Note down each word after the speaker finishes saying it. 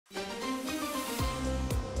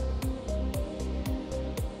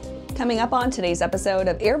Coming up on today's episode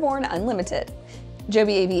of Airborne-Unlimited,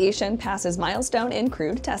 Joby Aviation passes milestone in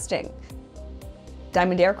crewed testing.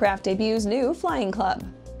 Diamond Aircraft debuts new flying club.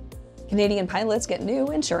 Canadian pilots get new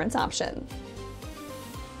insurance option.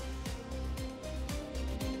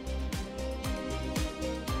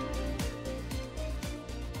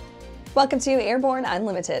 Welcome to Airborne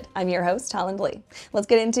Unlimited. I'm your host, Holland Lee. Let's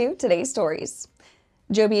get into today's stories.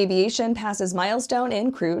 Joby Aviation passes milestone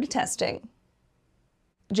in crewed testing.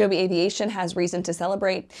 Joby Aviation has reason to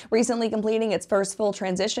celebrate, recently completing its first full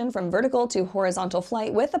transition from vertical to horizontal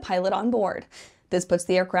flight with a pilot on board. This puts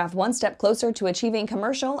the aircraft one step closer to achieving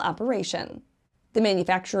commercial operation. The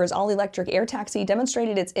manufacturer's all-electric air taxi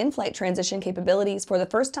demonstrated its in-flight transition capabilities for the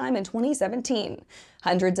first time in 2017.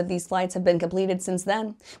 Hundreds of these flights have been completed since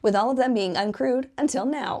then, with all of them being uncrewed until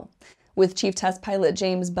now. With Chief Test Pilot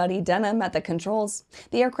James "Buddy" Denham at the controls,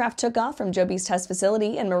 the aircraft took off from Joby's test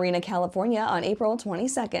facility in Marina, California on April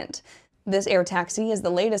 22nd. This air taxi is the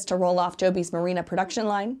latest to roll off Joby's Marina production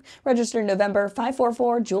line, registered November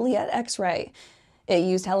 544 Juliet X-ray. It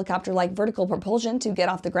used helicopter-like vertical propulsion to get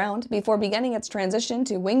off the ground before beginning its transition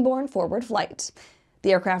to wing-borne forward flight.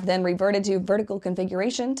 The aircraft then reverted to vertical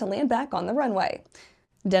configuration to land back on the runway.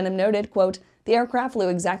 Denham noted, quote, "The aircraft flew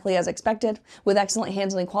exactly as expected, with excellent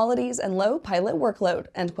handling qualities and low pilot workload,"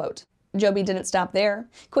 end quote. Joby didn't stop there,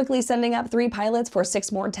 quickly sending up 3 pilots for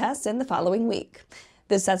 6 more tests in the following week.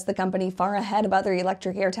 This sets the company far ahead of other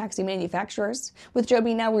electric air taxi manufacturers, with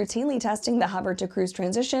Joby now routinely testing the hover-to-cruise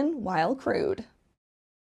transition while crewed.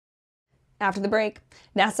 After the break,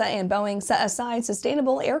 NASA and Boeing set aside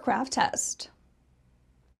sustainable aircraft test.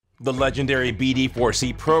 The legendary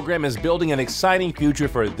BD-4C program is building an exciting future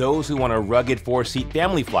for those who want a rugged 4-seat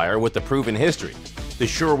family flyer with a proven history. The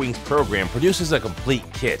SureWings program produces a complete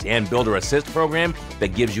kit and builder assist program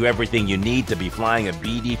that gives you everything you need to be flying a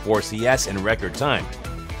BD-4CS in record time.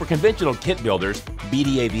 For conventional kit builders,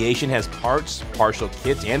 BD Aviation has parts, partial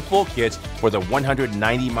kits, and full kits for the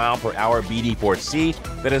 190-mile-per-hour BD-4C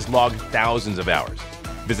that has logged thousands of hours.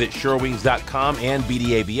 Visit SureWings.com and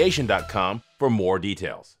BDAviation.com for more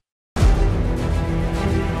details.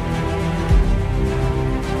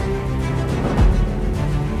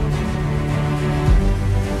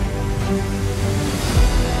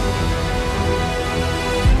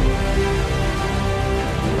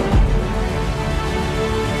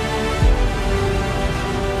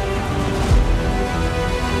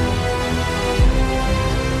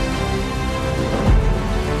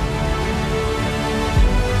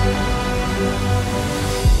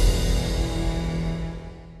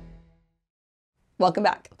 Welcome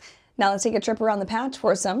back. Now let's take a trip around the patch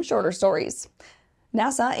for some shorter stories.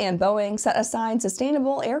 NASA and Boeing set aside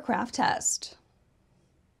sustainable aircraft test.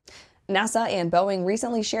 NASA and Boeing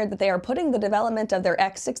recently shared that they are putting the development of their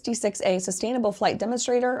X-66A sustainable flight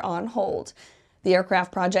demonstrator on hold. The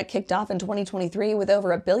aircraft project kicked off in 2023 with over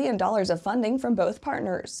 $1 billion of funding from both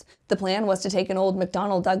partners. The plan was to take an old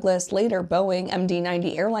McDonnell Douglas, later Boeing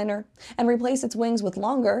MD-90 airliner, and replace its wings with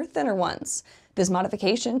longer, thinner ones. This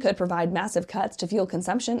modification could provide massive cuts to fuel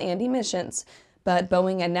consumption and emissions. But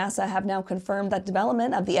Boeing and NASA have now confirmed that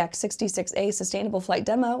development of the X-66A sustainable flight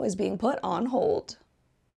demo is being put on hold.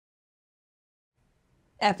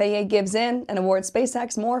 FAA gives in and awards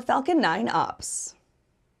SpaceX more Falcon 9 ops.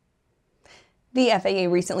 The FAA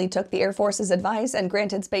recently took the Air Force's advice and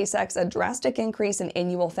granted SpaceX a drastic increase in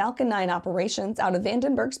annual Falcon 9 operations out of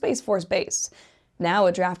Vandenberg Space Force Base. Now,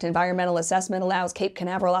 a draft environmental assessment allows Cape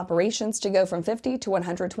Canaveral operations to go from 50 to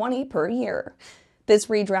 120 per year. This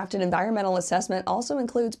redrafted environmental assessment also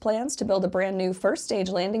includes plans to build a brand new first-stage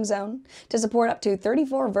landing zone to support up to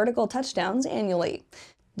 34 vertical touchdowns annually.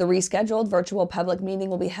 The rescheduled virtual public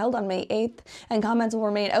meeting will be held on May 8th, and comments will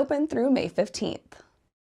remain open through May 15th.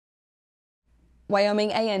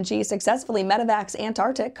 Wyoming ANG successfully medevacs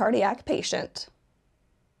Antarctic cardiac patient.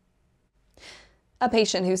 A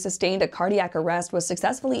patient who sustained a cardiac arrest was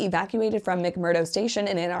successfully evacuated from McMurdo Station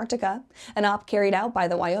in Antarctica, an op carried out by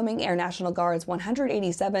the Wyoming Air National Guard's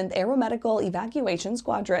 187th Aeromedical Evacuation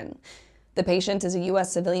Squadron. The patient is a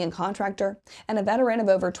U.S. civilian contractor and a veteran of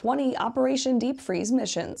over 20 Operation Deep Freeze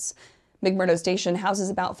missions. McMurdo Station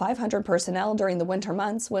houses about 500 personnel during the winter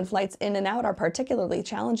months when flights in and out are particularly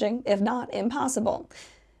challenging, if not impossible.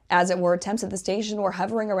 As it were, temps at the station were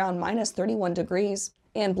hovering around minus 31 degrees,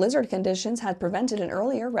 and blizzard conditions had prevented an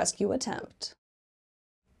earlier rescue attempt.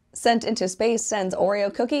 Sent into space sends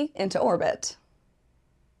Oreo cookie into orbit.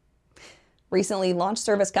 Recently, launch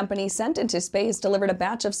service company Sent into Space delivered a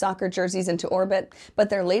batch of soccer jerseys into orbit, but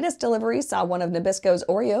their latest delivery saw one of Nabisco's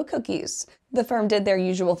Oreo cookies. The firm did their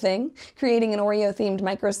usual thing, creating an Oreo-themed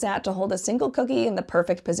microsat to hold a single cookie in the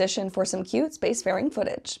perfect position for some cute spacefaring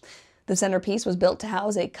footage. The centerpiece was built to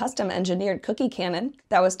house a custom-engineered cookie cannon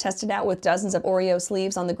that was tested out with dozens of Oreo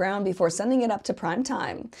sleeves on the ground before sending it up to prime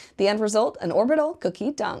time. The end result, an orbital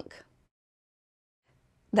cookie dunk.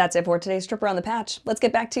 That's it for today's trip around the patch. Let's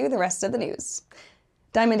get back to the rest of the news.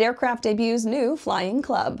 Diamond Aircraft debuts new flying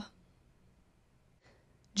club.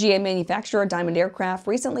 GA manufacturer Diamond Aircraft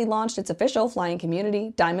recently launched its official flying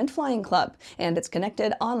community, Diamond Flying Club, and its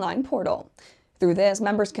connected online portal. Through this,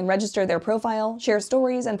 members can register their profile, share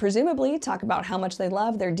stories, and presumably talk about how much they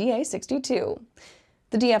love their DA-62.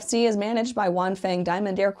 The DFC is managed by Wanfeng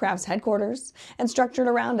Diamond Aircraft's headquarters and structured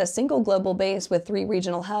around a single global base with 3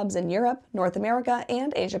 regional hubs in Europe, North America,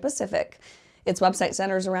 and Asia Pacific. Its website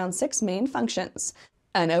centers around 6 main functions: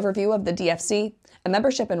 an overview of the DFC, a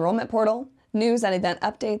membership enrollment portal, news and event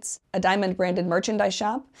updates, a Diamond-branded merchandise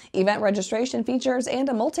shop, event registration features, and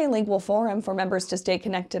a multilingual forum for members to stay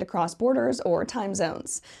connected across borders or time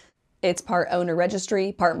zones. It's part owner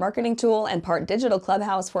registry, part marketing tool, and part digital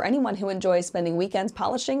clubhouse for anyone who enjoys spending weekends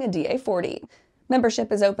polishing a DA-40.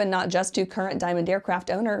 Membership is open not just to current Diamond Aircraft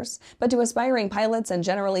owners, but to aspiring pilots and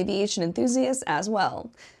general aviation enthusiasts as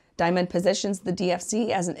well. Diamond positions the DFC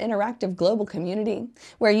as an interactive global community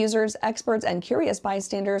where users, experts, and curious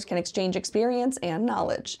bystanders can exchange experience and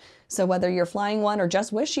knowledge. So whether you're flying one or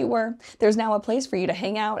just wish you were, there's now a place for you to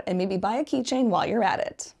hang out and maybe buy a keychain while you're at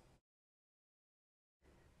it.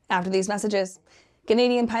 After these messages,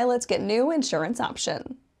 Canadian pilots get new insurance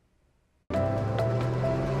option.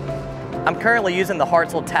 I'm currently using the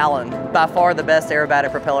Hartzel Talon, by far the best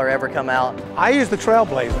aerobatic propeller ever come out. I use the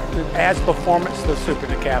Trailblazer. It adds performance to the Super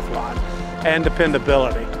Decathlon and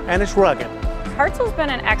dependability, and it's rugged. Hartzel's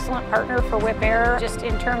been an excellent partner for Whip Air, just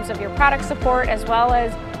in terms of your product support as well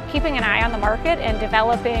as keeping an eye on the market and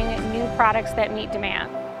developing new products that meet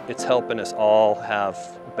demand. It's helping us all have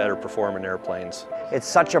better performing airplanes. It's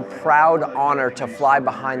such a proud honor to fly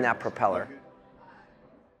behind that propeller.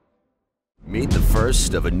 Meet the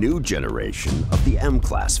first of a new generation of the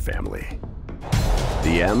M-Class family.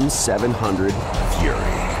 The M700 Fury.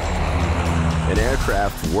 An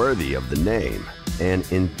aircraft worthy of the name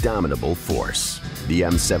and indomitable force. The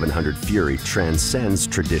M700 Fury transcends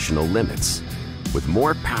traditional limits with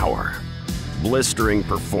more power, blistering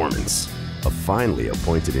performance, a finely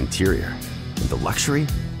appointed interior, and the luxury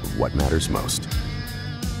of what matters most: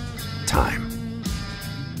 time.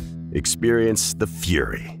 Experience the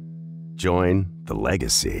Fury. Join the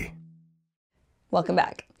legacy. Welcome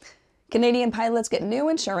back. Canadian pilots get new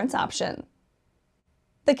insurance option.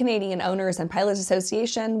 The Canadian Owners and Pilots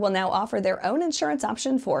Association will now offer their own insurance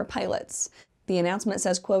option for pilots. The announcement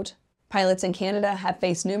says, quote, "Pilots in Canada have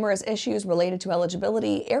faced numerous issues related to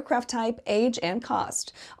eligibility, aircraft type, age, and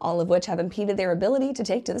cost, all of which have impeded their ability to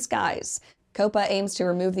take to the skies. COPA aims to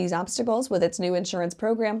remove these obstacles with its new insurance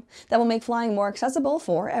program that will make flying more accessible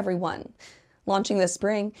for everyone." Launching this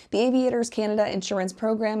spring, the Aviators Canada Insurance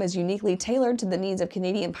Program is uniquely tailored to the needs of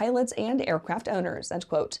Canadian pilots and aircraft owners, end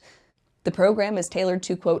quote. The program is tailored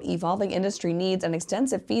to, quote, "evolving industry needs and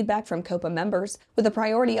extensive feedback from COPA members, with a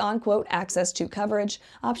priority on, quote, access to coverage,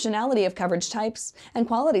 optionality of coverage types, and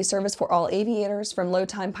quality service for all aviators from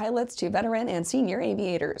low-time pilots to veteran and senior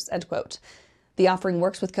aviators," end quote. The offering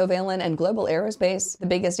works with Covalent and Global Aerospace, the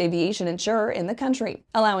biggest aviation insurer in the country,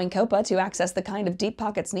 allowing COPA to access the kind of deep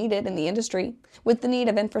pockets needed in the industry, with the need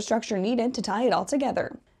of infrastructure needed to tie it all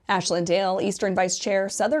together. Ashlyn Dale, Eastern Vice Chair,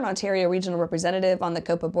 Southern Ontario Regional Representative on the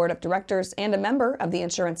COPA Board of Directors and a member of the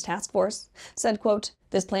Insurance Task Force, said, quote,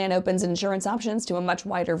 "This plan opens insurance options to a much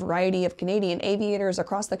wider variety of Canadian aviators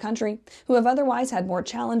across the country who have otherwise had more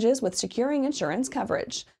challenges with securing insurance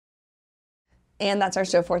coverage." And that's our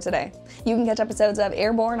show for today. You can catch episodes of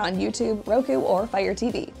Airborne on YouTube, Roku, or Fire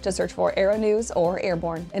TV. Just search for Aero-News or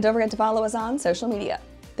Airborne. And don't forget to follow us on social media.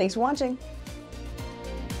 Thanks for watching.